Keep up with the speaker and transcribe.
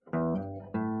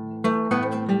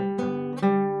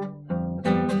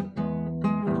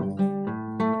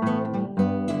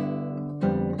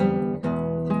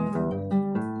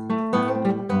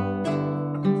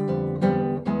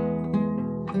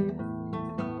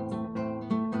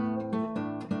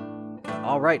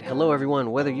All right, hello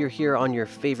everyone. Whether you're here on your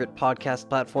favorite podcast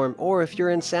platform or if you're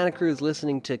in Santa Cruz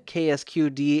listening to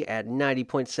KSQD at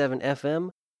 90.7 FM,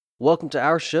 welcome to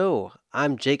our show.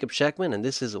 I'm Jacob Scheckman, and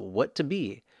this is What to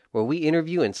Be, where we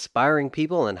interview inspiring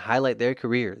people and highlight their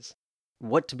careers.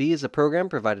 What to Be is a program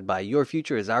provided by Your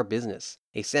Future is Our Business,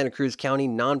 a Santa Cruz County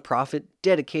nonprofit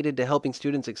dedicated to helping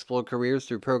students explore careers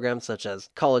through programs such as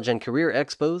college and career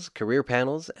expos, career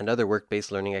panels, and other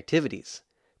work-based learning activities.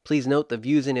 Please note the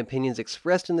views and opinions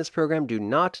expressed in this program do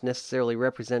not necessarily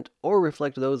represent or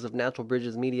reflect those of Natural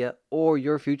Bridges Media or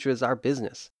Your Future is Our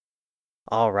Business.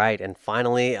 All right, and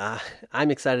finally,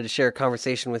 I'm excited to share a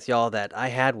conversation with y'all that I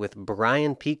had with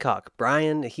Brian Peacock.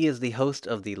 Brian, he is the host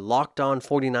of the Locked On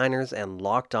 49ers and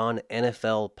Locked On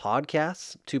NFL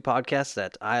podcasts, two podcasts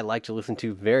that I like to listen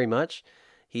to very much.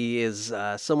 He is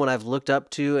someone I've looked up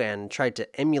to and tried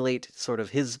to emulate sort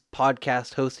of his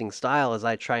podcast hosting style as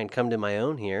I try and come to my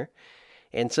own here.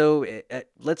 And so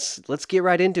let's get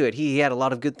right into it. He had a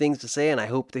lot of good things to say, and I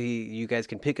hope that you guys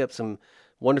can pick up some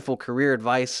wonderful career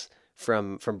advice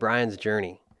from Brian's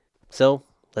journey. So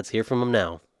let's hear from him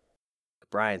now.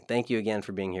 Brian, thank you again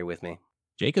for being here with me.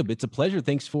 Jacob, it's a pleasure.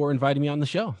 Thanks for inviting me on the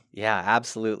show. Yeah,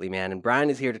 absolutely, man. And Brian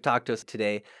is here to talk to us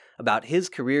today about his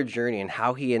career journey and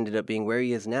how he ended up being where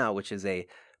he is now, which is a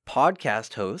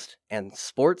podcast host and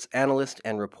sports analyst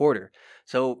and reporter.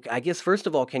 So I guess, first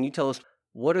of all, can you tell us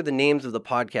what are the names of the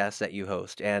podcasts that you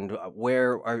host, and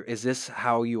is this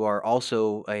how you are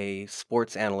also a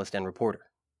sports analyst and reporter?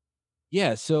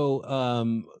 Yeah,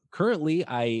 so currently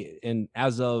and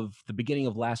as of the beginning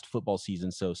of last football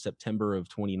season, so September of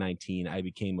 2019, I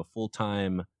became a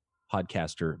full-time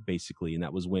podcaster, basically. And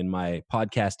that was when my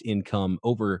podcast income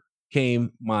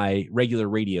overcame my regular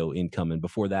radio income. And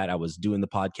before that, I was doing the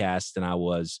podcast, and I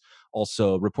was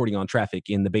also reporting on traffic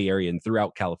in the Bay Area and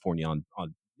throughout California on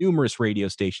numerous radio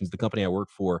stations. The company I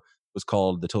worked for was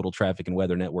called the Total Traffic and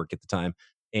Weather Network at the time,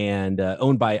 and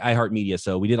owned by iHeartMedia.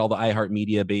 So we did all the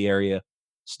iHeartMedia Bay Area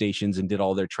stations and did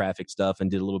all their traffic stuff and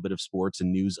did a little bit of sports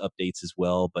and news updates as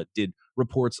well, but did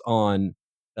reports on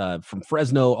from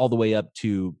Fresno all the way up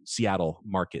to Seattle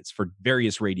markets for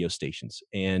various radio stations.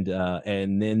 And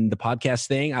then the podcast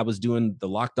thing, I was doing the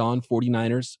Locked On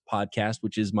 49ers podcast,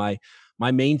 which is my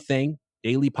main thing,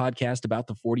 daily podcast about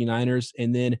the 49ers.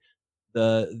 And then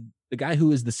the guy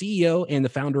who is the CEO and the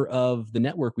founder of the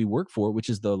network we work for, which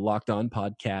is the Locked On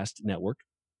Podcast Network,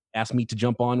 asked me to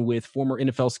jump on with former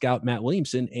NFL scout Matt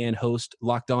Williamson and host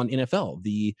Locked On NFL,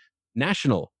 the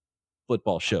national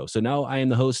football show. So now I am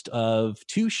the host of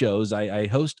two shows. I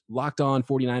host Locked On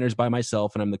 49ers by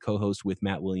myself, and I'm the co-host with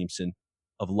Matt Williamson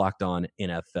of Locked On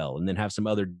NFL, and then have some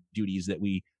other duties that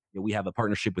we have a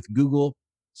partnership with Google.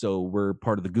 So we're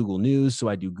part of the Google News. So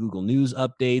I do Google News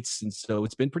updates. And so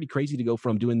it's been pretty crazy to go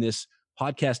from doing this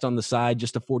podcast on the side,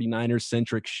 just a 49ers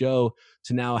centric show,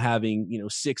 to now having,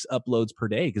 6 uploads per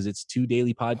day, because it's 2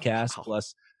 daily podcasts. Wow.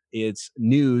 Plus it's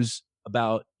news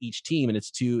about each team. And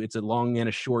it's a long and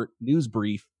a short news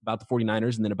brief about the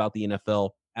 49ers and then about the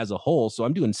NFL as a whole. So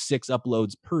I'm doing 6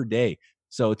 uploads per day.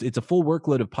 So it's a full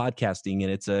workload of podcasting,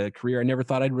 and it's a career I never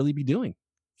thought I'd really be doing.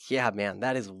 Yeah, man,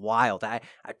 that is wild. A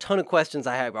ton of questions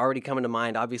I have already come into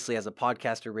mind, obviously, as a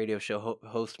podcaster, radio show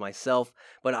host myself.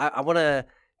 But I want to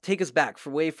take us back,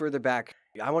 for way further back.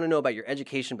 I want to know about your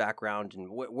education background and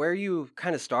where you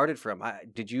kind of started from.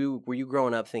 Were you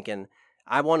growing up thinking,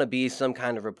 I want to be some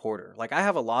kind of reporter? Like, I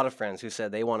have a lot of friends who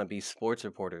said they want to be sports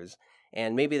reporters,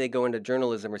 and maybe they go into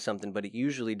journalism or something, but it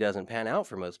usually doesn't pan out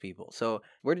for most people. So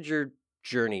where did your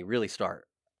journey really start?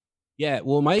 Yeah,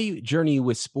 well, my journey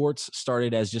with sports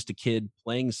started as just a kid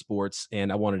playing sports,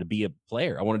 and I wanted to be a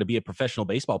player. I wanted to be a professional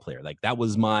baseball player. Like, that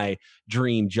was my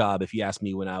dream job. If you asked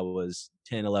me when I was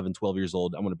 10, 11, 12 years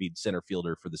old, I want to be center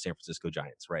fielder for the San Francisco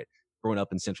Giants, right? Growing up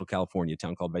in Central California, a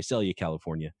town called Visalia,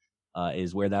 California,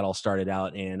 is where that all started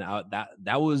out. And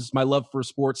that was my love for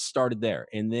sports started there.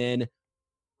 And then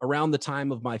around the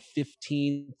time of my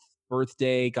 15th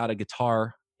birthday, got a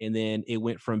guitar, and then it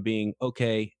went from being,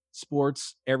 okay,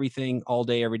 sports, everything, all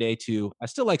day, every day, to I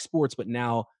still like sports, but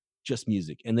now just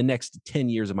music. And the next 10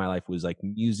 years of my life was like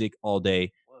music all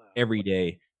day, every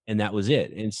day. And that was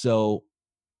it. And so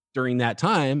during that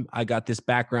time, I got this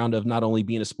background of not only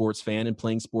being a sports fan and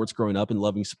playing sports growing up and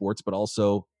loving sports, but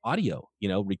also audio,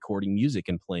 recording music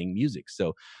and playing music.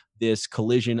 So this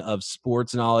collision of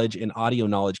sports knowledge and audio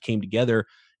knowledge came together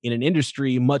in an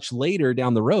industry much later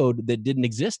down the road that didn't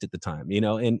exist at the time,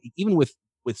 and even with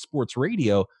sports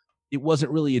radio, it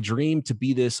wasn't really a dream to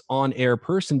be this on-air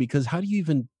person, because how do you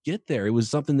even get there? It was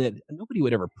something that nobody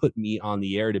would ever put me on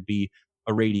the air to be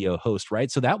a radio host,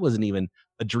 right? So that wasn't even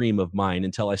a dream of mine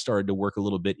until I started to work a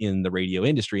little bit in the radio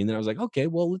industry. And then I was like, okay,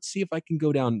 well, let's see if I can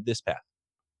go down this path.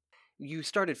 You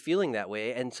started feeling that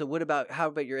way, and so how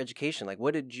about your education? Like,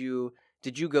 what did you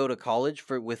go to college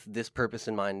for with this purpose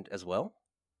in mind as well?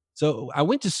 So I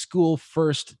went to school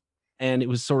first, and it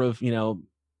was sort of,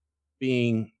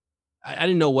 being I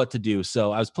didn't know what to do.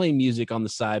 So I was playing music on the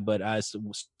side, but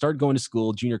started going to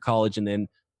school, junior college, and then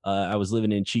I was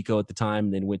living in Chico at the time,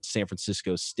 and then went to San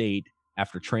Francisco State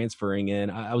after transferring.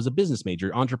 And I was a business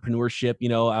major, entrepreneurship.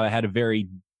 I had a very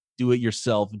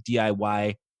do-it-yourself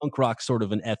DIY punk rock sort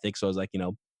of an ethic. So I was like,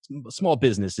 small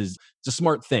business is it's a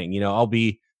smart thing. I'll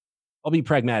be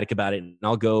pragmatic about it, and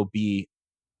I'll go be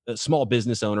a small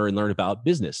business owner and learn about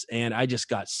business. And I just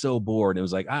got so bored. And it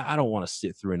was like, I don't want to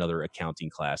sit through another accounting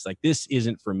class. Like, this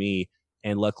isn't for me.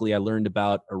 And luckily, I learned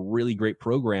about a really great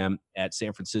program at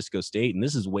San Francisco State. And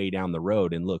this is way down the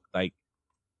road. And look, like,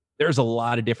 there's a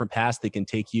lot of different paths that can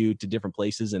take you to different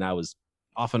places. And I was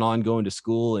off and on going to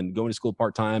school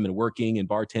part time and working and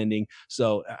bartending.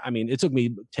 So, I mean, it took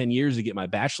me 10 years to get my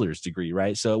bachelor's degree,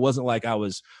 right? So it wasn't like I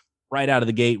was right out of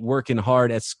the gate working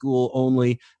hard at school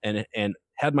only and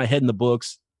had my head in the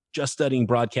books, just studying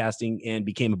broadcasting and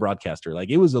became a broadcaster. Like,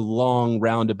 it was a long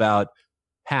roundabout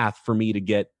path for me to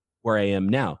get where I am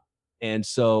now. And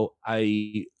so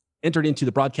I entered into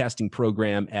the broadcasting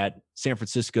program at San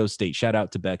Francisco State. Shout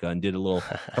out to Becca, and did a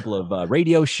couple of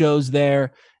radio shows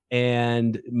there.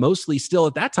 And mostly still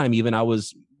at that time, even I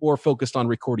was more focused on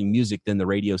recording music than the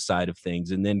radio side of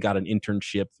things. And then got an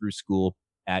internship through school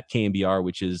at KMBR,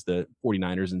 which is the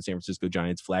 49ers and San Francisco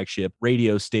Giants flagship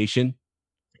radio station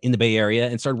in the Bay Area,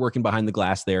 and started working behind the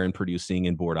glass there and producing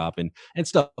and board op and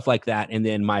stuff like that. And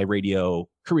then my radio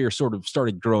career sort of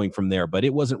started growing from there, but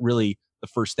it wasn't really the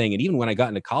first thing. And even when I got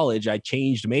into college, I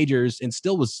changed majors and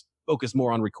still was focused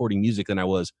more on recording music than I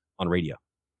was on radio.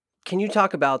 Can you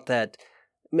talk about that,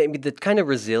 maybe the kind of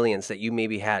resilience that you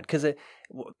maybe had? Because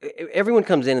everyone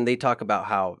comes in and they talk about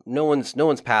how no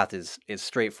one's path is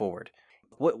straightforward.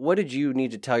 What did you need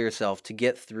to tell yourself to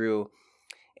get through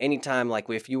anytime, like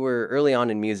if you were early on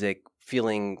in music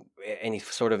feeling any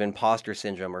sort of imposter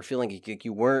syndrome or feeling like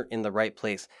you weren't in the right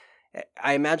place?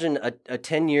 I imagine a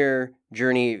 10-year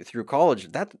journey through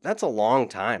college, that's a long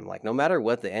time. Like, no matter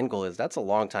what the end goal is, that's a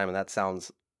long time, and that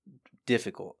sounds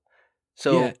difficult.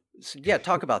 Yeah. So yeah,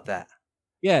 talk about that.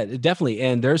 Yeah, definitely.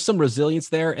 And there's some resilience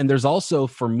there. And there's also,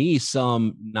 for me,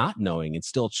 some not knowing and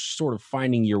still sort of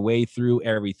finding your way through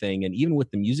everything. And even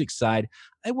with the music side,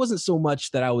 it wasn't so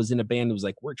much that I was in a band that was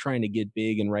like, we're trying to get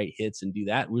big and write hits and do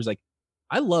that. It was like,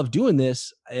 I love doing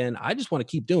this and I just want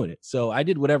to keep doing it. So I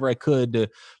did whatever I could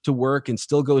to work and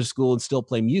still go to school and still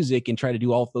play music and try to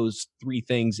do all those three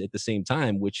things at the same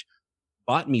time, which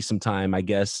bought me some time, I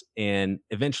guess. And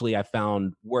eventually I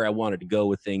found where I wanted to go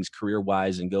with things career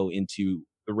wise and go into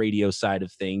the radio side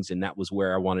of things. And that was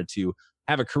where I wanted to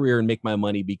have a career and make my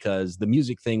money, because the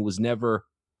music thing was never,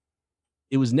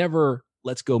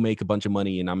 let's go make a bunch of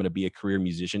money and I'm going to be a career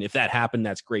musician. If that happened,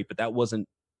 that's great. But that wasn't,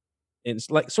 and it's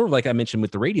like sort of like I mentioned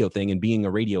with the radio thing and being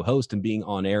a radio host and being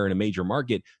on air in a major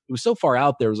market. It was so far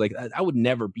out there. It was like, I would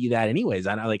never be that anyways.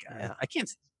 Yeah. I can't,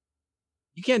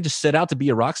 you can't just set out to be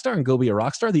a rock star and go be a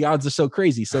rock star. The odds are so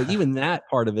crazy. So even that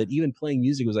part of it, even playing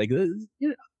music, was like,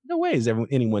 no way is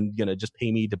anyone going to just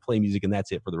pay me to play music and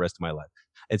that's it for the rest of my life.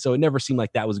 And so it never seemed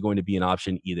like that was going to be an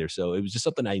option either. So it was just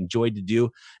something I enjoyed to do.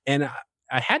 And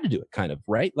I had to do it, kind of,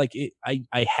 right? Like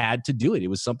I had to do it. It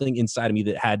was something inside of me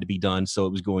that had to be done. So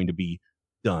it was going to be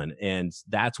done. And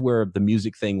that's where the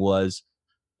music thing was.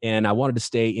 And I wanted to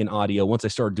stay in audio. Once I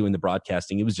started doing the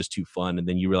broadcasting, it was just too fun. And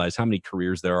then you realize how many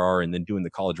careers there are. And then doing the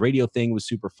college radio thing was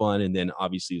super fun. And then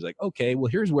obviously it was like, okay, well,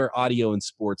 here's where audio and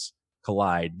sports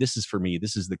collide. This is for me.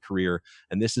 This is the career.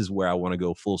 And this is where I want to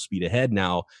go full speed ahead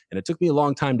now. And it took me a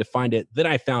long time to find it. Then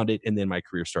I found it. And then my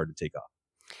career started to take off.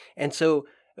 And so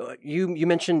you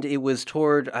mentioned it was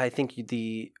toward, I think,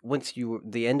 the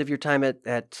end of your time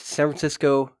at San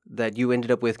Francisco that you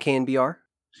ended up with KNBR.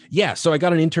 Yeah, so I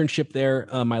got an internship there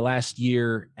my last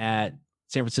year at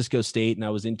San Francisco State, and I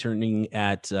was interning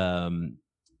at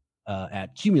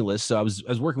Cumulus. So I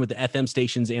was working with the FM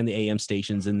stations and the AM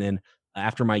stations, and then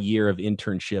after my year of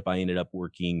internship, I ended up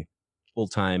working full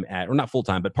time or not full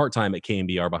time, but part time at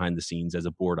KMBR behind the scenes as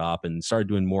a board op, and started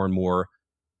doing more and more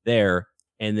there.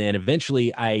 And then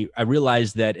eventually, I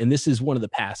realized that, and this is one of the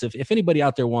paths. If anybody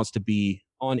out there wants to be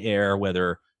on air,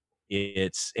 whether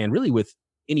it's, and really with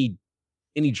any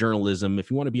journalism,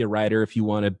 if you want to be a writer, if you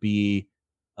want to be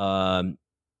on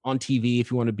TV,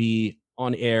 if you want to be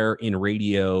on air in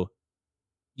radio,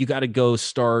 you got to go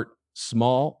start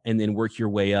small and then work your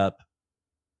way up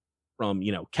from,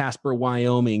 Casper,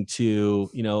 Wyoming to,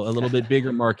 a little bit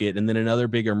bigger market and then another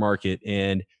bigger market,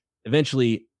 and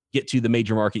eventually get to the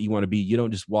major market you want to be. You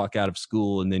don't just walk out of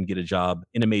school and then get a job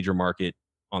in a major market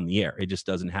on the air. It just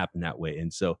doesn't happen that way.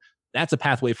 And so that's a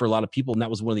pathway for a lot of people. And that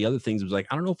was one of the other things. It was like,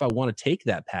 I don't know if I want to take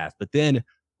that path. But then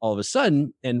all of a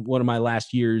sudden, and one of my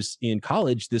last years in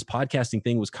college, this podcasting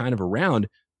thing was kind of around.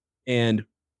 And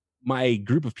my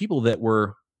group of people that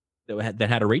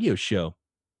had a radio show,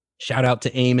 shout out to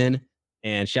Eamon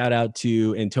and shout out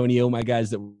to Antonio, my guys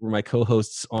that were my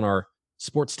co-hosts on our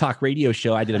sports talk radio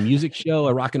show. I did a music show,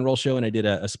 a rock and roll show, and I did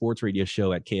a sports radio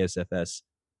show at KSFS,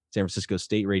 San Francisco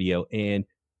State Radio. And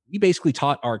we basically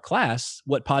taught our class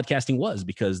what podcasting was,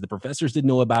 because the professors didn't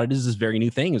know about it. This is this very new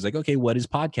thing. It was like, okay, what is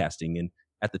podcasting? And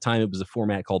at the time, it was a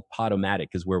format called Podomatic,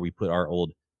 is where we put our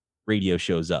old radio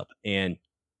shows up. And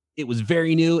it was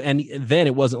very new. And then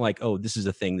it wasn't like, oh, this is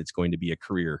a thing that's going to be a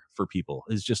career for people.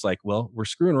 It's just like, well, we're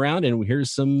screwing around and here's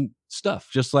some stuff,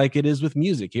 just like it is with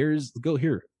music.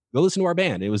 Go listen to our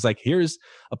band. It was like, here's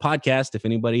a podcast. If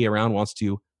anybody around wants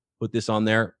to put this on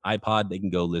their iPod, they can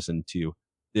go listen to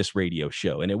this radio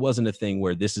show. And it wasn't a thing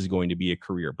where this is going to be a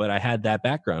career, but I had that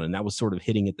background and that was sort of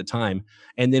hitting at the time.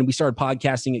 And then we started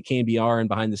podcasting at KNBR and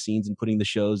behind the scenes and putting the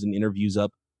shows and interviews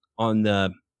up on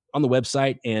the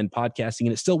website and podcasting.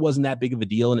 And it still wasn't that big of a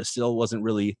deal. And it still wasn't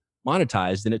really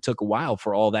monetized. And it took a while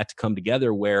for all that to come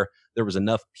together, where there was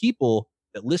enough people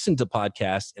that listened to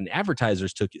podcasts and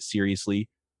advertisers took it seriously.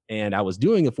 And I was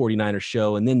doing a 49ers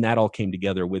show. And then that all came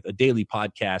together with a daily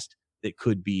podcast that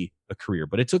could be a career.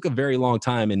 But it took a very long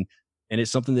time. And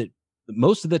it's something that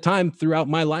most of the time throughout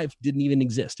my life didn't even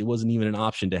exist. It wasn't even an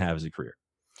option to have as a career.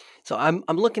 So I'm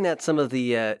looking at some of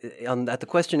the at the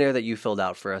questionnaire that you filled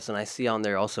out for us, and I see on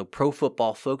there also Pro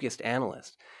Football Focused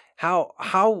Analyst.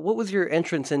 What was your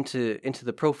entrance into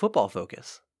the Pro Football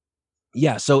Focus?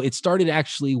 Yeah, so it started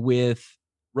actually with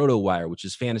RotoWire, which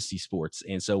is fantasy sports.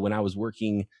 And so when I was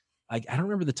working, I don't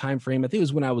remember the time frame. I think it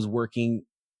was when I was working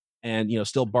and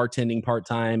still bartending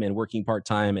part-time and working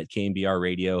part-time at KNBR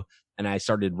Radio, and I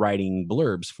started writing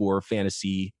blurbs for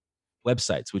fantasy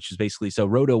websites, which is basically, so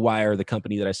RotoWire, the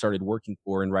company that I started working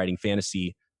for and writing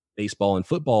fantasy baseball and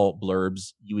football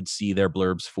blurbs, you would see their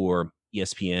blurbs for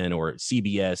ESPN or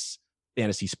CBS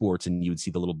fantasy sports, and you would see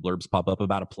the little blurbs pop up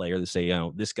about a player that say,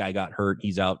 this guy got hurt,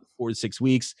 he's out 4 to 6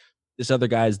 weeks. This other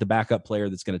guy is the backup player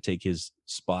that's going to take his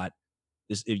spot.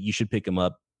 You should pick him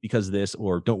up because of this,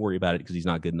 or don't worry about it because he's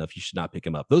not good enough. You should not pick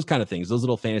him up. Those kind of things, those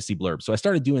little fantasy blurbs. So I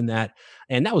started doing that,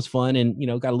 and that was fun, and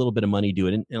got a little bit of money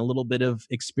doing it, and a little bit of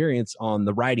experience on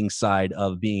the writing side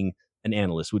of being an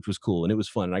analyst, which was cool, and it was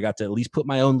fun. And I got to at least put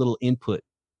my own little input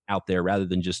out there rather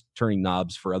than just turning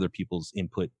knobs for other people's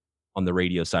input on the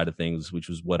radio side of things, which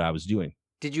was what I was doing.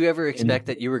 Did you ever expect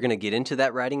that you were going to get into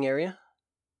that writing area?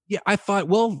 Yeah, I thought,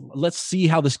 well, let's see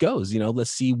how this goes.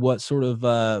 Let's see what sort of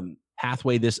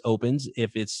pathway this opens,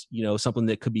 if it's something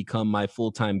that could become my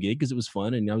full-time gig, because it was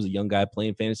fun and I was a young guy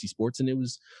playing fantasy sports and it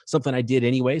was something I did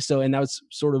anyway. So, and that was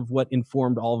sort of what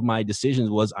informed all of my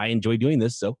decisions, was I enjoy doing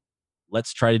this, so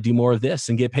let's try to do more of this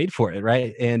and get paid for it,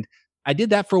 right? And I did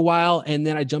that for a while, and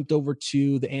then I jumped over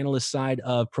to the analyst side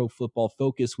of Pro Football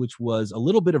Focus, which was a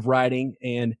little bit of writing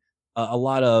and a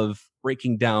lot of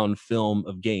breaking down film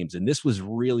of games. And this was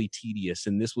really tedious,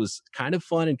 and this was kind of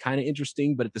fun and kind of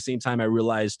interesting, but at the same time I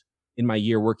realized in my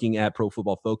year working at Pro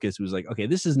Football Focus, it was like, okay,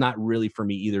 this is not really for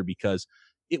me either, because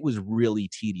it was really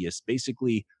tedious.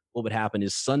 Basically, what would happen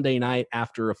is Sunday night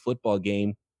after a football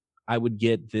game, I would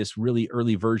get this really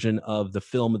early version of the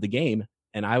film of the game,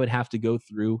 and I would have to go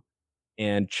through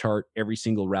and chart every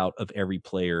single route of every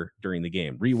player during the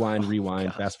game. Rewind,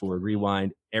 fast forward,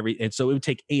 rewind, and so it would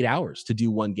take 8 hours to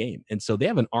do one game. And so they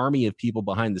have an army of people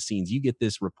behind the scenes. You get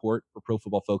this report for Pro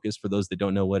Football Focus. For those that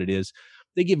don't know what it is,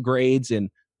 they give grades and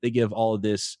they give all of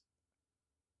this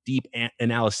deep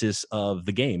analysis of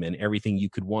the game and everything you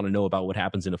could want to know about what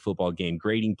happens in a football game,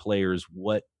 grading players,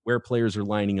 where players are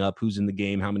lining up, who's in the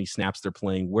game, how many snaps they're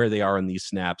playing, where they are in these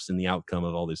snaps, and the outcome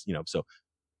of all this, so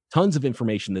tons of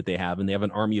information that they have, and they have an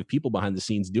army of people behind the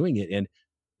scenes doing it. And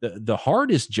the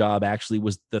hardest job actually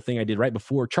was the thing I did right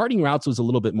before. Charting routes was a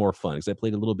little bit more fun because I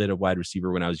played a little bit of wide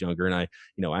receiver when I was younger, and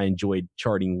I enjoyed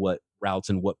charting what routes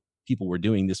and what people were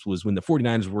doing. This was when the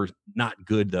 49ers were not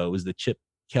good, though. It was the Chip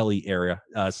Kelly era.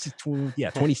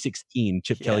 2016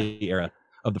 Chip Kelly era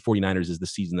of the 49ers is the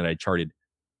season that I charted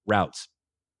routes.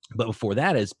 But before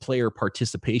that is player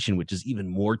participation, which is even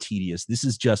more tedious. This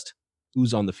is just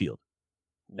who's on the field.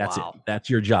 That's it. That's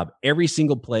your job. Every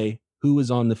single play, who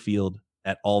is on the field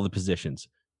at all the positions.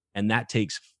 And that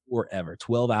takes forever,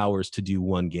 12 hours to do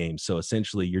one game. So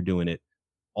essentially you're doing it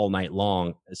all night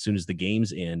long as soon as the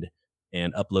games end.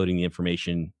 and uploading the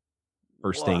information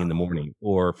first thing in the Wow. morning.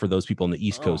 Or for those people on the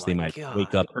East Oh Coast, they my might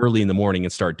wake God. up early in the morning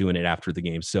and start doing it after the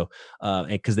game. So, and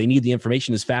because they need the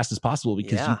information as fast as possible,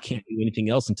 because you Yeah. can't do anything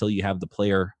else until you have the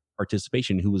player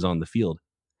participation who was on the field.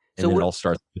 So And then it what? all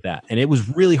starts with that. And it was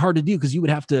really hard to do because you would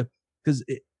have to, because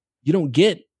you don't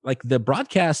get like the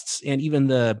broadcasts, and even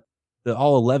the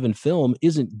all 11 film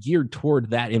isn't geared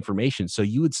toward that information. So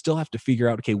you would still have to figure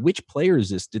out, okay, which player is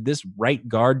this? Did this right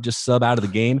guard just sub out of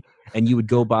the game? And you would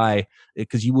go by,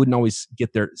 because you wouldn't always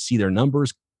see their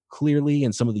numbers clearly,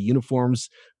 and some of the uniforms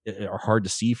are hard to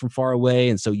see from far away.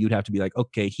 And so you'd have to be like,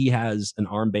 okay, he has an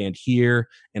armband here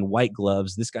and white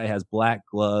gloves. This guy has black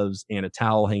gloves and a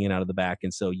towel hanging out of the back.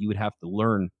 And so you would have to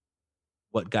learn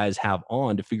what guys have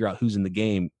on to figure out who's in the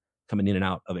game coming in and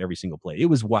out of every single play. It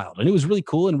was wild, and it was really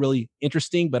cool and really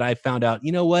interesting. But I found out,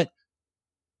 you know what?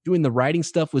 Doing the writing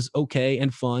stuff was okay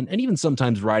and fun. And even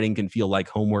sometimes writing can feel like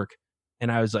homework.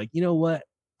 And I was like, you know what?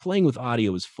 Playing with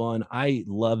audio is fun. I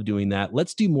love doing that.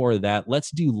 Let's do more of that. Let's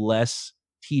do less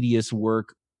tedious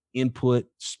work, input,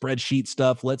 spreadsheet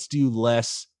stuff. Let's do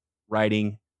less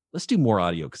writing. Let's do more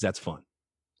audio because that's fun.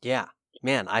 Yeah,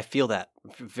 man, I feel that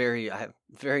very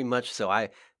much so.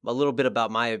 A little bit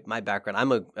about my background.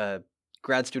 I'm a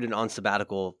grad student on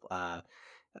sabbatical.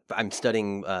 I'm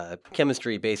studying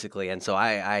chemistry basically, and so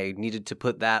I needed to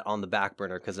put that on the back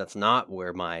burner because that's not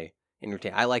where my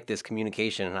entertain. I like this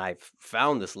communication, and I've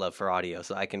found this love for audio,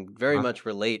 so I can very much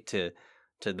relate to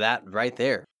that right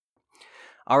there.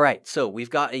 All right, so we've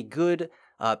got a good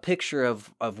picture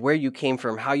of where you came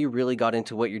from, how you really got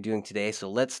into what you're doing today. So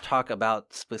let's talk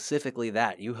about specifically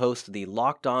that. You host the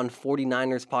Locked On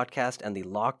 49ers podcast and the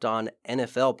Locked On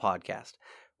NFL podcast.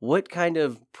 What kind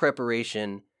of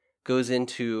preparation goes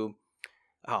into?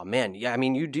 Oh man, yeah, I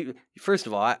mean, you do. First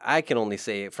of all, I can only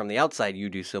say from the outside you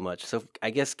do so much. So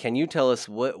I guess, can you tell us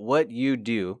what you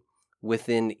do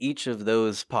within each of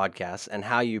those podcasts and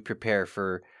how you prepare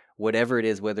for whatever it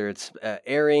is, whether it's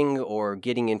airing or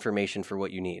getting information for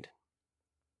what you need?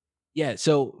 Yeah,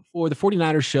 so for the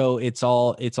 49ers show, it's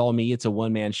all me. It's a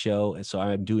one-man show, and so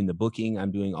I'm doing the booking,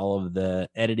 I'm doing all of the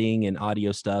editing and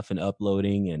audio stuff and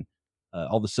uploading and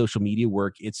all the social media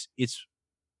work. It's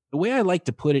the way I like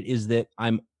to put it is that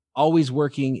I'm always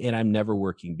working and I'm never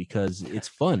working, because it's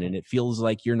fun and it feels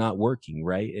like you're not working,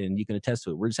 right? And you can attest to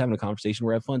it. We're just having a conversation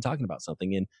where I have fun talking about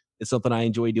something, and it's something I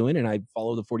enjoy doing, and I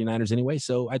follow the 49ers anyway,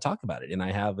 so I talk about it, and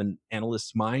I have an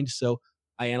analyst's mind, so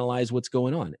I analyze what's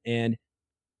going on. And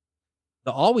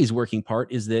the always working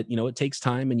part is that, it takes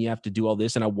time and you have to do all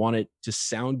this. And I want it to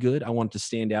sound good. I want it to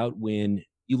stand out when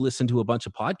you listen to a bunch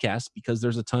of podcasts, because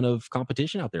there's a ton of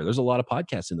competition out there. There's a lot of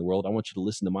podcasts in the world. I want you to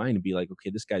listen to mine and be like, okay,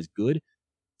 this guy's good.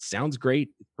 Sounds great,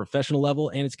 professional level,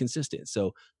 and it's consistent.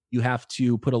 So you have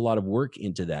to put a lot of work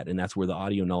into that. And that's where the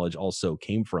audio knowledge also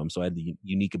came from. So I had the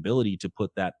unique ability to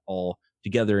put that all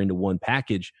together into one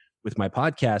package with my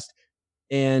podcast.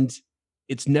 And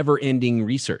it's never ending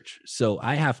research. So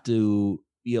I have to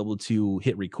be able to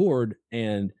hit record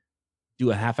and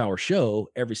do a half-hour show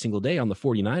every single day on the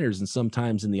 49ers. And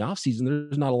sometimes in the offseason,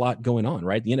 there's not a lot going on,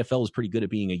 right? The NFL is pretty good at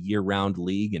being a year-round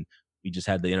league. And we just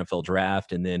had the NFL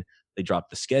draft, and then they dropped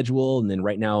the schedule. And then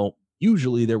right now,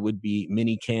 usually there would be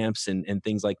mini camps and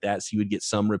things like that. So you would get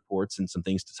some reports and some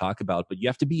things to talk about, but you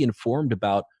have to be informed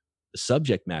about the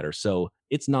subject matter. So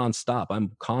it's nonstop.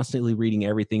 I'm constantly reading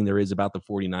everything there is about the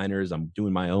 49ers. I'm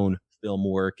doing my own film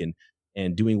work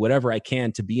and doing whatever I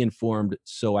can to be informed,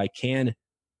 so I can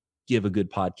give a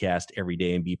good podcast every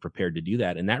day and be prepared to do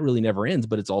that. And that really never ends,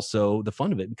 but it's also the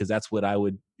fun of it, because that's what I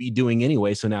would be doing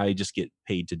anyway. So now I just get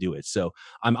paid to do it. So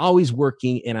I'm always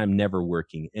working and I'm never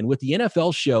working. And with the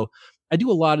NFL show, I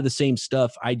do a lot of the same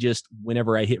stuff. I just,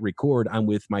 whenever I hit record, I'm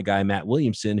with my guy, Matt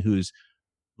Williamson, who's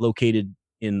located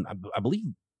in, I believe,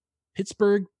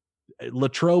 Pittsburgh,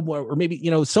 Latrobe, or maybe,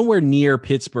 somewhere near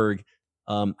Pittsburgh.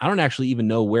 I don't actually even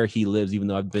know where he lives, even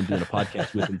though I've been doing a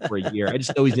podcast with him for a year. I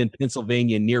just know he's in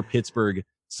Pennsylvania near Pittsburgh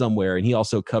somewhere, and he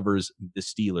also covers the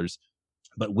Steelers.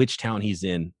 But which town he's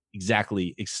in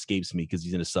exactly escapes me, because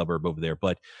he's in a suburb over there.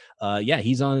 But yeah,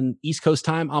 he's on East Coast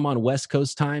time. I'm on West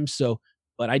Coast time. So,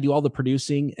 but I do all the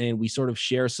producing, and we sort of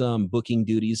share some booking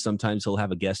duties. Sometimes he'll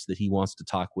have a guest that he wants to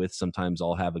talk with. Sometimes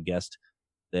I'll have a guest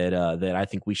that I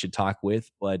think we should talk with.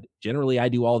 But generally, I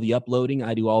do all the uploading,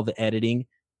 I do all the editing,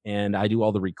 and I do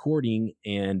all the recording.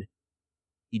 And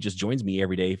he just joins me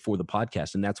every day for the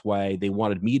podcast. And that's why they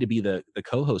wanted me to be the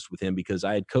co-host with him, because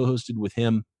I had co-hosted with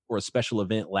him for a special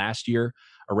event last year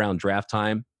around draft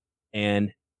time.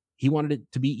 And he wanted it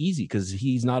to be easy, because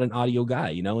he's not an audio guy,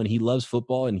 and he loves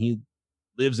football, and he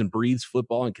lives and breathes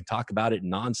football and can talk about it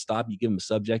nonstop. You give him a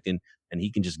subject and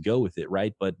he can just go with it,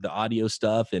 right? But the audio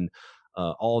stuff and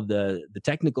all of the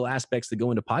technical aspects that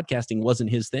go into podcasting wasn't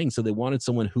his thing. So they wanted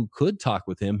someone who could talk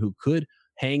with him, who could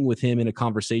hang with him in a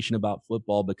conversation about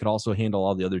football, but could also handle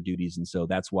all the other duties. And so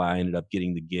that's why I ended up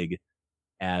getting the gig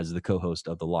as the co-host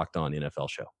of the Locked On NFL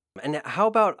show. And how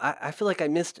about I feel like I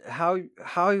missed how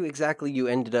exactly you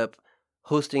ended up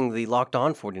hosting the Locked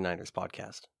On 49ers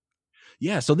podcast.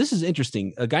 Yeah, so this is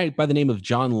interesting. A guy by the name of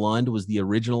John Lund was the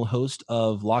original host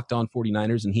of Locked On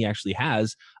 49ers, and he actually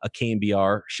has a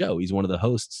KNBR show. He's one of the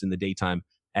hosts in the daytime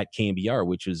at KNBR,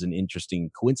 which is an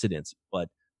interesting coincidence. But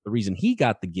the reason he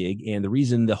got the gig and the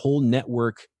reason the whole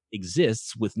network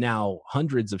exists with now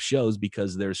hundreds of shows,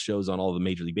 because there's shows on all the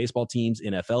Major League Baseball teams,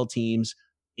 NFL teams,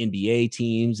 NBA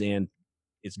teams, and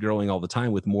it's growing all the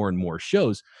time with more and more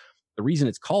shows. The reason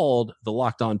it's called the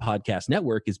Locked On Podcast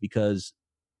Network is because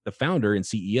the founder and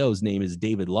CEO's name is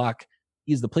David Locke.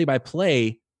 He's the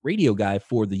play-by-play radio guy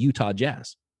for the Utah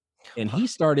Jazz. And he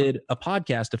started a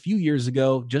podcast a few years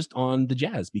ago just on the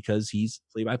Jazz because he's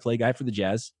play-by-play guy for the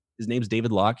Jazz. His name's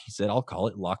David Locke. He said, I'll call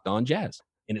it Locked On Jazz.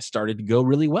 And it started to go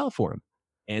really well for him.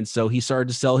 And so he started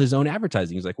to sell his own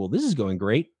advertising. He's like, well, this is going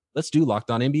great. Let's do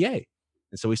Locked On NBA.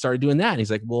 And so we started doing that. And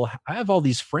he's like, well, I have all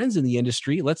these friends in the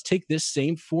industry. Let's take this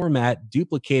same format,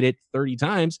 duplicate it 30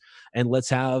 times, and let's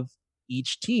have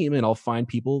each team, and I'll find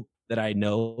people that I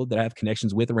know that I have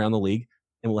connections with around the league,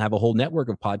 and we'll have a whole network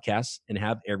of podcasts and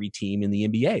have every team in the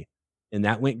NBA. And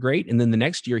that went great. And then the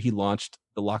next year he launched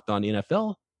the Locked On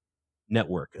NFL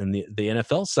network and the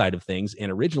NFL side of things.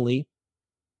 And originally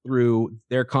through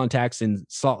their contacts in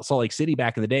Salt Lake City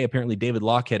back in the day, apparently David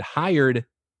Locke had hired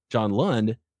John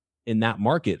Lund in that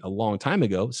market a long time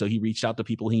ago. So he reached out to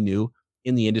people he knew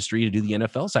in the industry to do the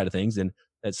NFL side of things. And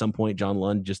at some point, John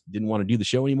Lund just didn't want to do the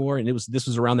show anymore. And this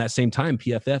was around that same time,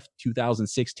 PFF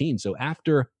 2016. So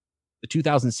after the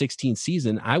 2016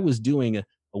 season, I was doing a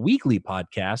weekly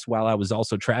podcast while I was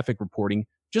also traffic reporting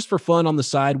just for fun on the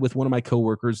side with one of my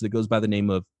coworkers that goes by the name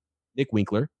of Nick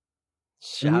Winkler.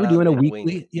 And we were doing a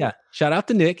weekly, shout out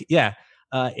to Nick. Yeah.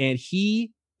 And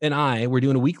he and I were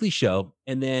doing a weekly show.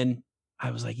 And then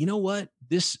I was like, you know what?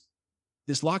 This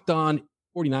Locked On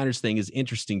 49ers thing is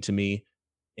interesting to me.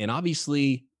 And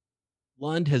obviously,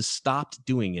 Lund has stopped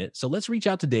doing it. So let's reach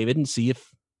out to David and see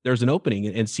if there's an opening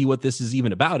and see what this is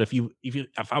even about. If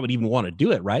I would even want to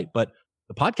do it, right? But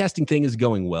the podcasting thing is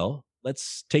going well.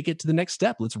 Let's take it to the next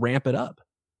step. Let's ramp it up.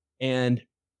 And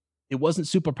it wasn't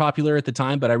super popular at the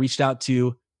time, but I reached out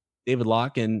to David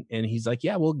Locke and he's like,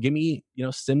 yeah, well,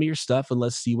 send me your stuff and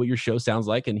let's see what your show sounds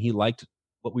like. And he liked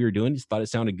what we were doing. He thought it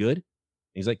sounded good. And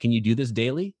he's like, can you do this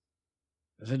daily?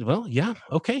 I said, well, yeah,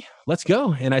 okay, let's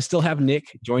go. And I still have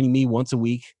Nick joining me once a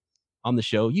week on the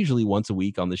show, usually once a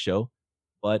week on the show.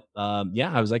 But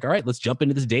I was like, all right, let's jump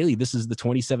into this daily. This is the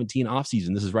 2017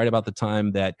 offseason. This is right about the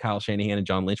time that Kyle Shanahan and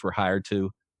John Lynch were hired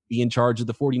to be in charge of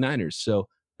the 49ers. So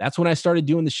that's when I started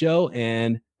doing the show.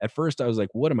 And at first I was like,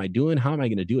 what am I doing? How am I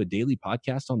going to do a daily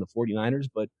podcast on the 49ers?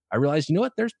 But I realized, you know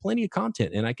what? There's plenty of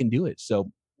content and I can do it. So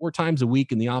 4 times a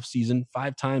week in the offseason,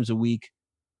 5 times a week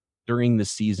during the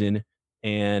season.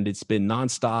 And it's been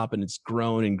nonstop and it's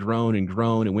grown and grown and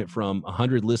grown. It went from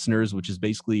 100 listeners, which is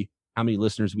basically how many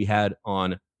listeners we had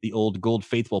on the old Gold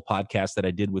Faithful podcast that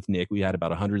I did with Nick. We had about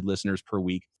 100 listeners per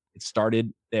week. It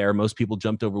started there. Most people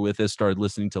jumped over with us, started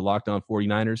listening to Locked On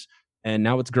 49ers. And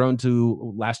now it's grown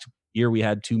to last year we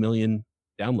had 2 million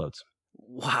downloads.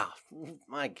 Wow.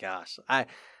 My gosh.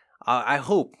 I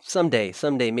hope someday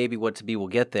maybe What to Be will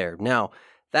get there. Now,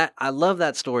 that I love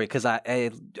that story because I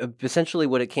essentially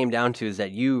what it came down to is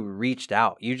that you reached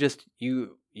out. You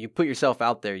put yourself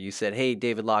out there. You said, "Hey,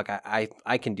 David Locke,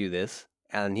 I can do this,"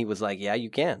 and he was like, "Yeah, you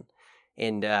can."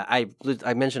 And I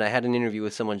mentioned I had an interview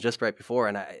with someone just right before,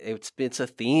 and it's a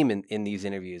theme in these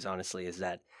interviews. Honestly, is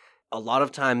that a lot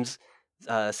of times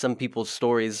some people's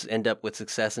stories end up with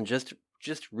success and just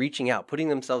reaching out, putting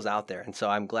themselves out there. And so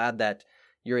I'm glad that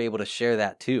you're able to share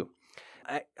that too.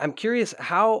 I'm curious,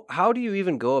 how do you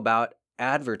even go about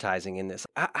advertising in this?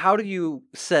 How do you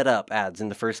set up ads in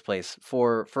the first place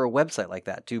for a website like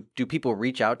that? Do people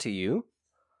reach out to you?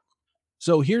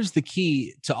 So here's the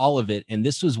key to all of it. And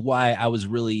this was why I was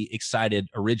really excited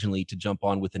originally to jump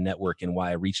on with the network and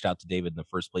why I reached out to David in the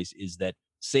first place is that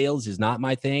sales is not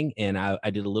my thing. And I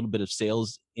did a little bit of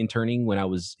sales interning when I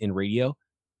was in radio.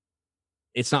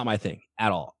 It's not my thing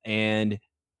at all. And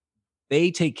they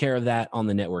take care of that on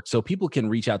the network. So people can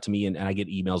reach out to me and I get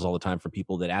emails all the time from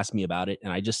people that ask me about it.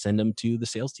 And I just send them to the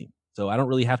sales team. So I don't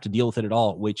really have to deal with it at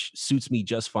all, which suits me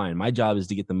just fine. My job is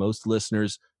to get the most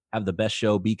listeners, have the best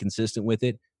show, be consistent with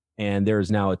it. And there is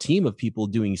now a team of people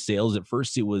doing sales. At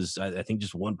first it was, I think,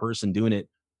 just one person doing it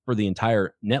for the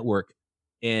entire network.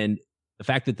 And the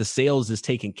fact that the sales is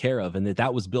taken care of and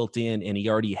that was built in and he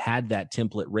already had that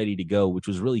template ready to go, which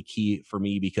was really key for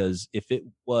me, because if it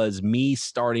was me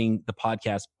starting the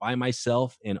podcast by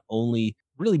myself and only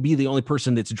really be the only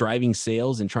person that's driving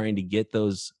sales and trying to get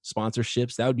those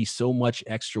sponsorships, that would be so much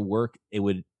extra work. It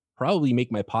would probably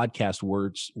make my podcast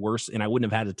worse, and I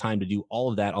wouldn't have had the time to do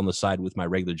all of that on the side with my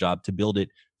regular job to build it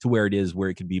to where it is, where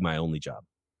it could be my only job.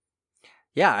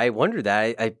 Yeah, I wonder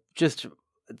that. I just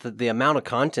the amount of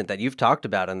content that you've talked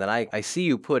about and that I see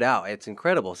you put out, it's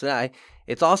incredible. So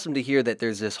it's awesome to hear that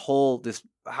there's this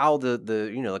how the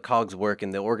the cogs work in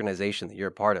the organization that you're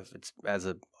a part of. It's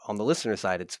on the listener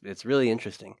side, it's really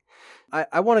interesting.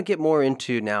 I want to get more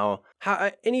into now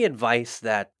how any advice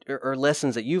that or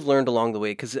lessons that you've learned along the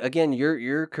way, because again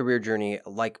your career journey,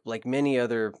 like many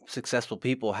other successful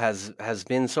people, has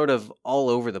been sort of all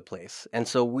over the place, and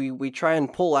so we try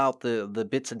and pull out the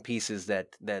bits and pieces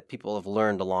that people have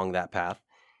learned along that path.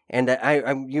 And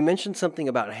you mentioned something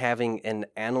about having an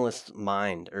analyst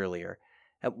mind earlier.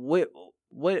 What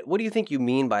do you think you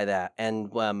mean by that?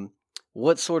 And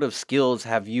what sort of skills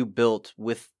have you built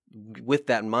with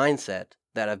that mindset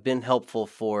that have been helpful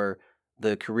for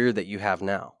the career that you have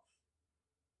now?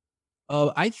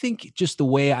 I think just the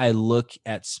way I look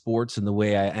at sports and the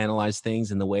way I analyze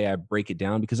things and the way I break it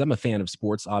down, because I'm a fan of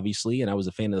sports, obviously, and I was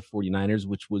a fan of the 49ers,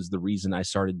 which was the reason I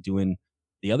started doing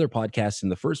the other podcasts in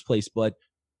the first place. But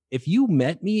if you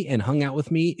met me and hung out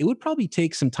with me, it would probably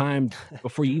take some time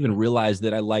before you even realized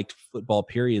that I liked football,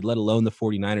 period, let alone the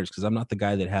 49ers, because I'm not the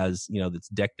guy that has, that's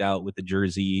decked out with the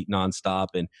jersey nonstop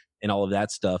and all of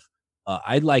that stuff.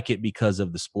 I like it because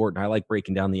of the sport, and I like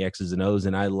breaking down the X's and O's,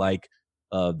 and I like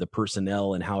the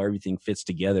personnel and how everything fits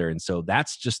together. And so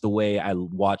that's just the way I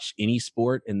watch any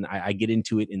sport, and I get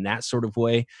into it in that sort of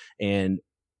way. And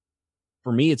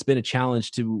for me, it's been a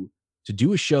challenge to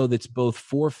do a show that's both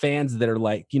for fans that are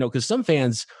like, because some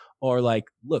fans are like,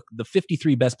 look, the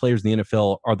 53 best players in the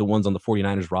NFL are the ones on the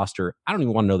 49ers roster. I don't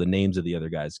even want to know the names of the other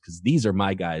guys, because these are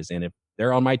my guys. And if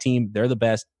they're on my team, they're the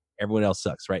best. Everyone else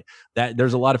sucks, right? That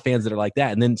there's a lot of fans that are like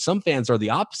that. And then some fans are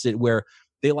the opposite, where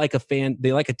they like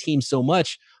a team so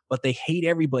much, but they hate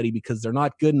everybody because they're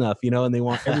not good enough, and they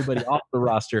want everybody off the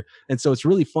roster. And so it's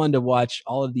really fun to watch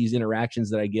all of these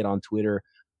interactions that I get on Twitter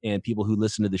and people who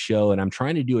listen to the show. And I'm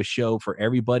trying to do a show for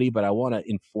everybody, but I want to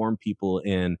inform people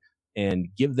and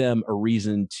give them a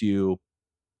reason to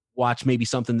watch maybe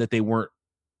something that they weren't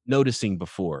noticing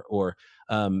before, or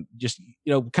just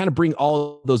kind of bring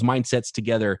all those mindsets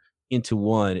together into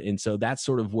one. And so that's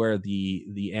sort of where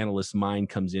the analyst mind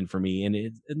comes in for me,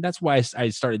 and that's why I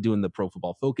started doing the Pro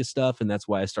Football Focus stuff, and that's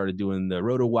why I started doing the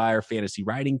RotoWire fantasy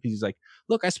writing, because he's like,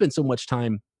 look, I spent so much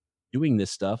time doing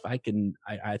this stuff. I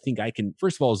think I can.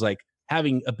 First of all, is like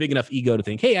having a big enough ego to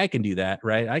think, hey, I can do that,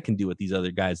 right? I can do what these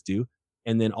other guys do.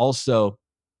 And then also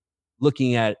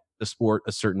looking at the sport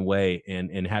a certain way,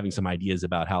 and having some ideas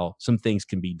about how some things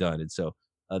can be done. And so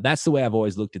that's the way I've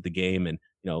always looked at the game. And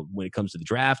when it comes to the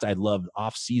draft, I love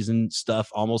off-season stuff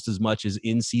almost as much as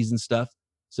in-season stuff.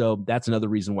 So that's another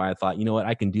reason why I thought, you know what,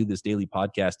 I can do this daily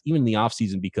podcast even in the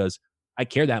off-season, because I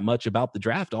care that much about the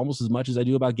draft almost as much as I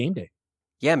do about game day.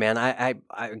 Yeah, man.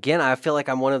 Again, I feel like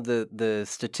I'm one of the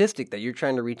statistic that you're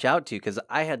trying to reach out to, because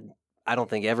I don't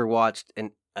think ever watched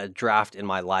a draft in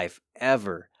my life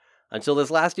ever until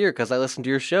this last year, because I listened to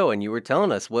your show and you were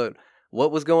telling us what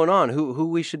was going on, who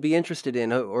we should be interested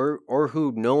in, or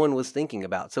who no one was thinking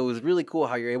about. So it was really cool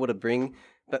how you're able to bring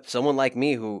someone like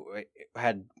me who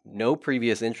had no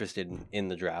previous interest in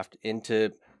the draft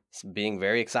into being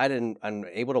very excited and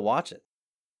able to watch it.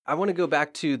 I want to go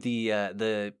back to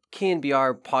the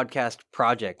KNBR podcast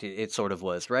project. It sort of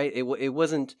was, right. It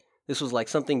wasn't. This was like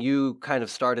something you kind of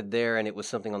started there, and it was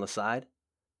something on the side.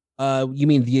 You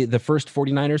mean the first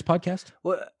 49ers podcast?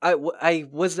 Well, I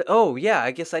was. Oh yeah,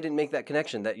 I guess I didn't make that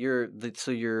connection. That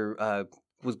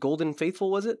was Golden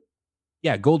Faithful, was it?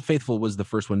 Yeah, Gold Faithful was the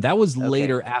first one. That was Okay.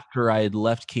 later, after I had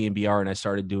left KNBR and I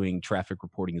started doing traffic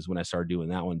reporting, is when I started doing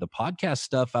that one. The podcast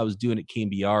stuff I was doing at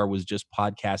KNBR was just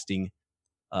podcasting,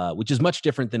 which is much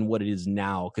different than what it is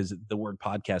now, because the word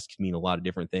podcast can mean a lot of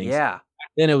different things. Yeah.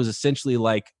 Then it was essentially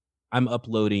like I'm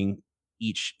uploading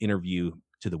each interview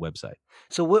to the website.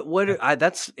 So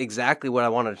that's exactly what I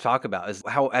wanted to talk about, is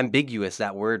how ambiguous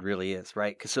that word really is,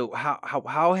 right? So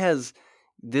how has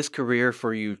this career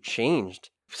for you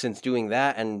changed since doing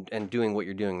that and doing what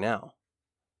you're doing now?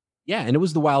 Yeah, and it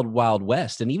was the wild, wild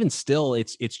west, and even still,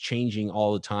 it's changing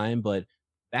all the time. But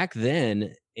back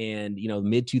then, and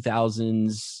mid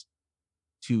 2000s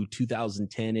to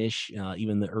 2010 ish,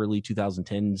 even the early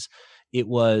 2010s, it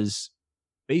was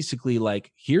basically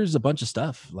like, here's a bunch of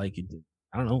stuff. Like,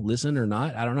 I don't know, listen or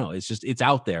not, I don't know. It's just, it's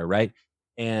out there, right?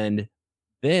 And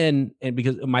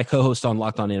because my co-host on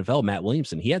Locked On NFL, Matt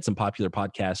Williamson, he had some popular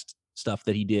podcast stuff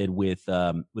that he did with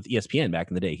ESPN back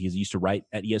in the day. He used to write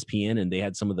at ESPN, and they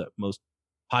had some of the most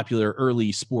popular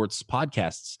early sports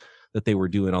podcasts that they were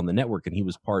doing on the network, and he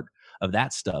was part of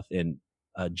that stuff. And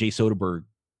Jay Soderbergh,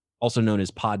 also known as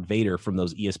Pod Vader from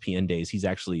those ESPN days, he's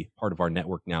actually part of our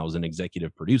network now as an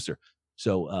executive producer.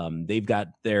 So they've got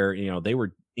their, they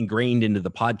were ingrained into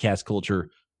the podcast culture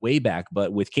way back.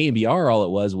 But with KNBR, all it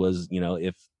was,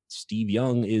 if Steve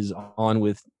Young is on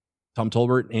with Tom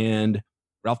Tolbert and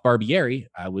Ralph Barbieri,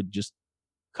 I would just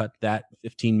cut that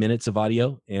 15 minutes of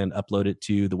audio and upload it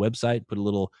to the website, put a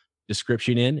little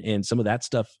description in, and some of that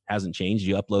stuff hasn't changed.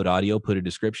 You upload audio, put a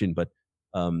description, but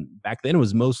back then it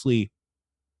was mostly,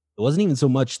 it wasn't even so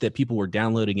much that people were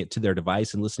downloading it to their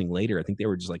device and listening later. I think they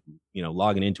were just like,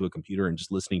 logging into a computer and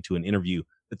just listening to an interview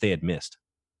that they had missed.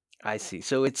 I see.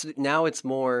 So it's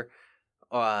more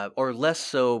or less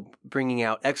so bringing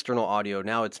out external audio.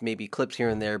 Now it's maybe clips here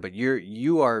and there, but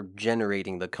you are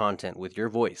generating the content with your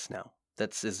voice now.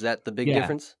 Is that the big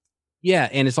difference? Yeah,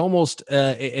 and it's almost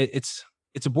it's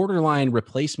a borderline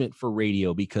replacement for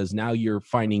radio, because now you're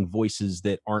finding voices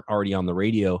that aren't already on the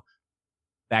radio.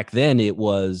 Back then it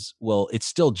was, well, it's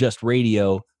still just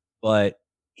radio, but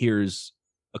here's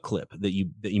a clip that you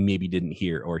maybe didn't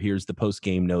hear, or here's the post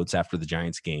game notes after the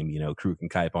Giants game, Kruk and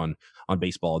Kipe on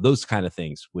baseball. Those kind of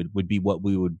things would be what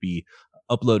we would be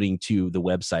uploading to the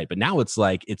website. But now it's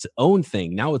like its own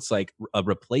thing. Now it's like a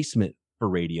replacement for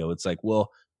radio. It's like,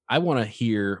 well, I want to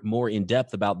hear more in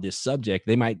depth about this subject.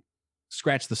 They might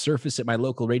scratch the surface at my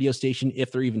local radio station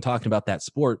if they're even talking about that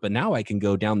sport, but now I can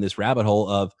go down this rabbit hole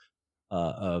of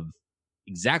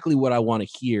exactly what I want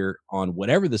to hear on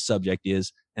whatever the subject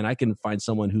is, and I can find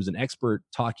someone who's an expert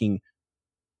talking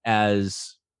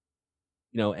as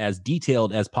as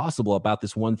detailed as possible about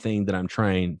this one thing that I'm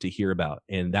trying to hear about,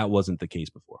 and that wasn't the case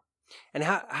before. And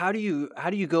how do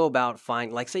you go about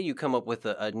finding, like, say you come up with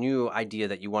a new idea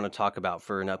that you want to talk about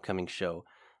for an upcoming show,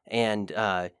 and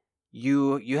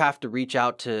you have to reach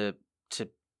out to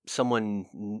someone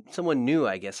new,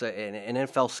 I guess, an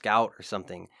NFL scout or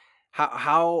something.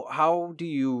 How do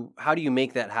you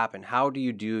make that happen? How do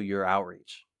you do your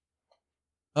outreach?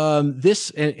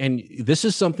 This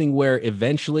is something where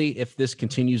eventually, if this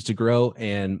continues to grow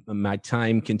and my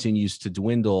time continues to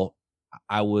dwindle,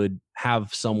 I would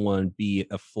have someone be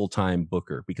a full-time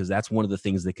booker, because that's one of the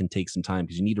things that can take some time,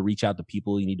 because you need to reach out to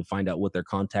people. You need to find out what their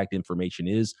contact information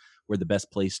is, where the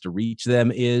best place to reach them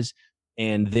is.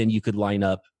 And then you could line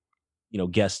up,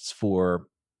 guests for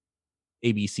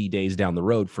ABC days down the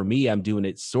road. For me, I'm doing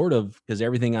it sort of because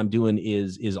everything I'm doing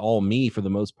is all me for the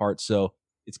most part. So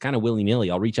it's kind of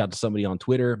willy-nilly. I'll reach out to somebody on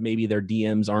Twitter. Maybe their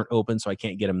DMs aren't open, so I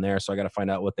can't get them there. So I got to find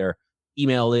out what their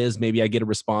email is. Maybe I get a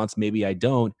response, maybe I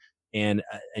don't. And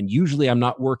usually I'm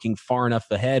not working far enough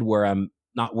ahead where I'm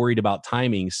not worried about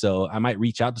timing. So I might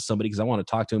reach out to somebody because I want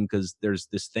to talk to them, because there's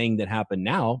this thing that happened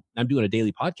now. I'm doing a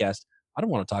daily podcast. I don't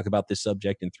want to talk about this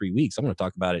subject in 3 weeks. I'm going to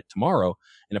talk about it tomorrow.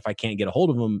 And if I can't get a hold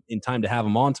of them in time to have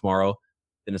them on tomorrow,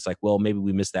 then it's like, well, maybe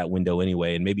we missed that window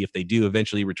anyway. And maybe if they do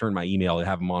eventually return my email, and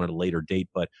have them on at a later date.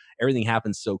 But everything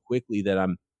happens so quickly that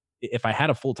if I had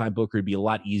a full-time booker, it'd be a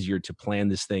lot easier to plan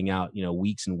this thing out,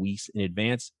 weeks and weeks in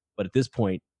advance. But at this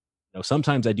point,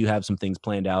 sometimes I do have some things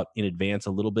planned out in advance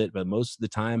a little bit, but most of the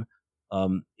time,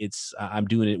 I'm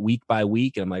doing it week by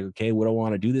week. And I'm like, okay, what do I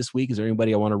want to do this week? Is there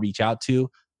anybody I want to reach out to?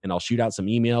 And I'll shoot out some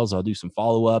emails. I'll do some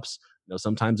follow-ups.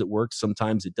 Sometimes it works,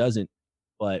 sometimes it doesn't.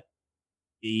 But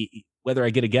whether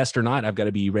I get a guest or not, I've got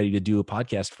to be ready to do a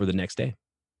podcast for the next day.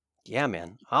 Yeah,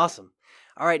 man. Awesome.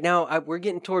 All right. Now we're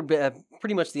getting toward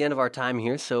pretty much the end of our time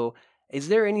here. So is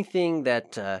there anything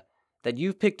that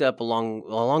you've picked up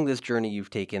along this journey you've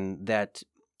taken that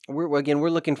we're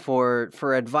looking for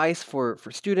advice for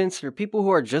students or people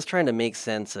who are just trying to make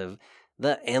sense of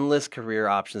the endless career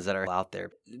options that are out there?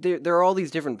 There are all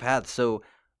these different paths. So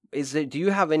do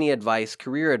you have any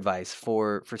career advice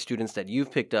for students that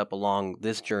you've picked up along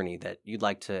this journey that you'd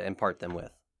like to impart them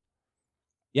with?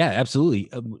 Yeah,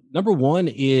 absolutely. Number one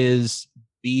is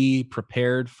be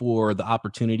prepared for the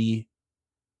opportunity,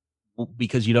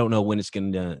 because you don't know when it's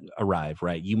going to arrive,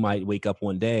 right? You might wake up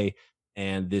one day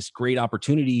and this great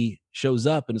opportunity shows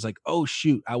up and it's like, oh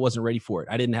shoot, I wasn't ready for it.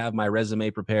 I didn't have my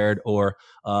resume prepared, or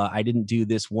I didn't do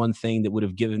this one thing that would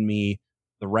have given me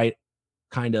the right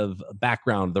kind of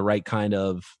background, the right kind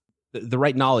of the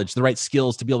right knowledge, the right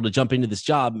skills to be able to jump into this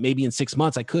job. Maybe in 6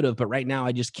 months I could have, but right now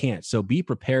I just can't. So be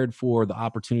prepared for the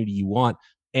opportunity you want.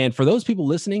 And for those people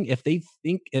listening, if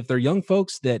they're young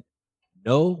folks that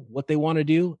know what they want to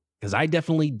do, because I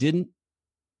definitely didn't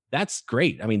That's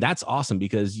great. I mean, that's awesome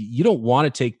because you don't want to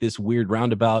take this weird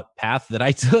roundabout path that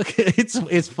I took.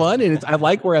 It's fun and I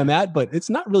like where I'm at, but it's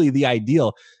not really the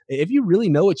ideal. If you really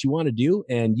know what you want to do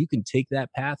and you can take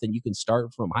that path and you can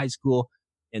start from high school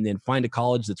and then find a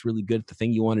college that's really good at the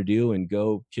thing you want to do and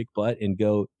go kick butt and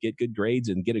go get good grades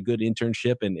and get a good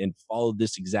internship and follow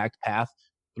this exact path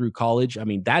through college. I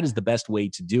mean, that is the best way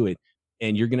to do it.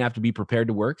 And you're going to have to be prepared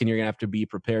to work and you're going to have to be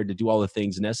prepared to do all the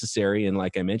things necessary. And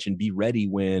like I mentioned, be ready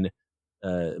when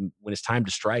it's time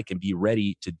to strike and be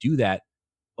ready to do that.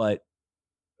 But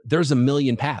there's a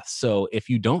million paths. So if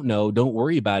you don't know, don't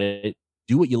worry about it.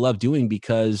 Do what you love doing,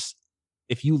 because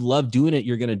if you love doing it,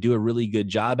 you're going to do a really good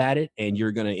job at it and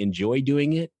you're going to enjoy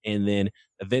doing it. And then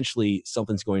eventually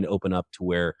something's going to open up to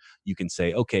where you can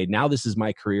say, okay, now this is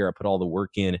my career. I put all the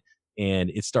work in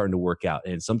and it's starting to work out.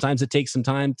 And sometimes it takes some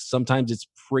time. Sometimes it's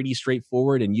pretty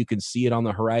straightforward and you can see it on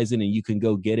the horizon and you can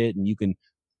go get it and you can,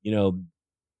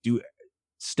 do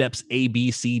steps A,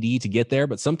 B, C, D to get there.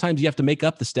 But sometimes you have to make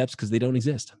up the steps because they don't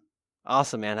exist.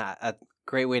 Awesome, man. A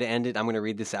great way to end it. I'm going to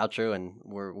read this outro and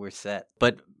we're set.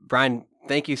 But Brian,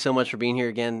 thank you so much for being here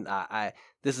again.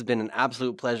 This has been an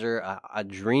absolute pleasure, a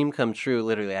dream come true.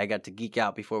 Literally, I got to geek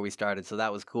out before we started, so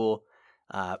that was cool.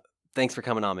 Thanks for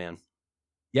coming on, man.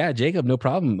 Yeah, Jacob, no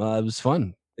problem. It was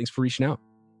fun. Thanks for reaching out.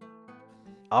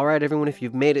 All right, everyone, if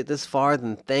you've made it this far,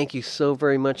 then thank you so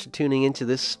very much for tuning into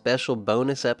this special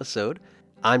bonus episode.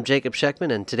 I'm Jacob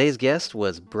Scheckman, and today's guest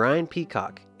was Brian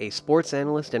Peacock, a sports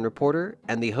analyst and reporter,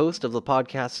 and the host of the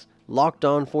podcasts Locked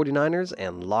On 49ers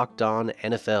and Locked On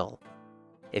NFL.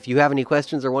 If you have any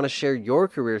questions or want to share your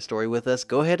career story with us,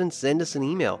 go ahead and send us an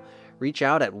email. Reach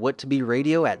out at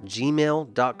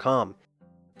whattoberadio@gmail.com.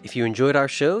 If you enjoyed our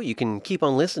show, you can keep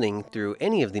on listening through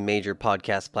any of the major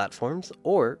podcast platforms,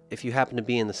 or if you happen to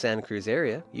be in the Santa Cruz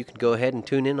area, you can go ahead and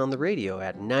tune in on the radio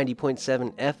at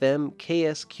 90.7 FM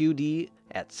KSQD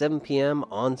at 7 p.m.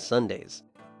 on Sundays.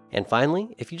 And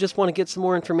finally, if you just want to get some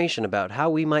more information about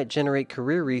how we might generate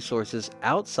career resources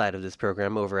outside of this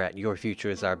program over at Your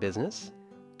Future Is Our Business,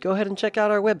 go ahead and check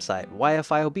out our website,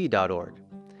 yfiob.org.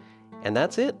 And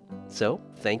that's it. So,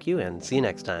 thank you and see you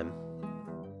next time.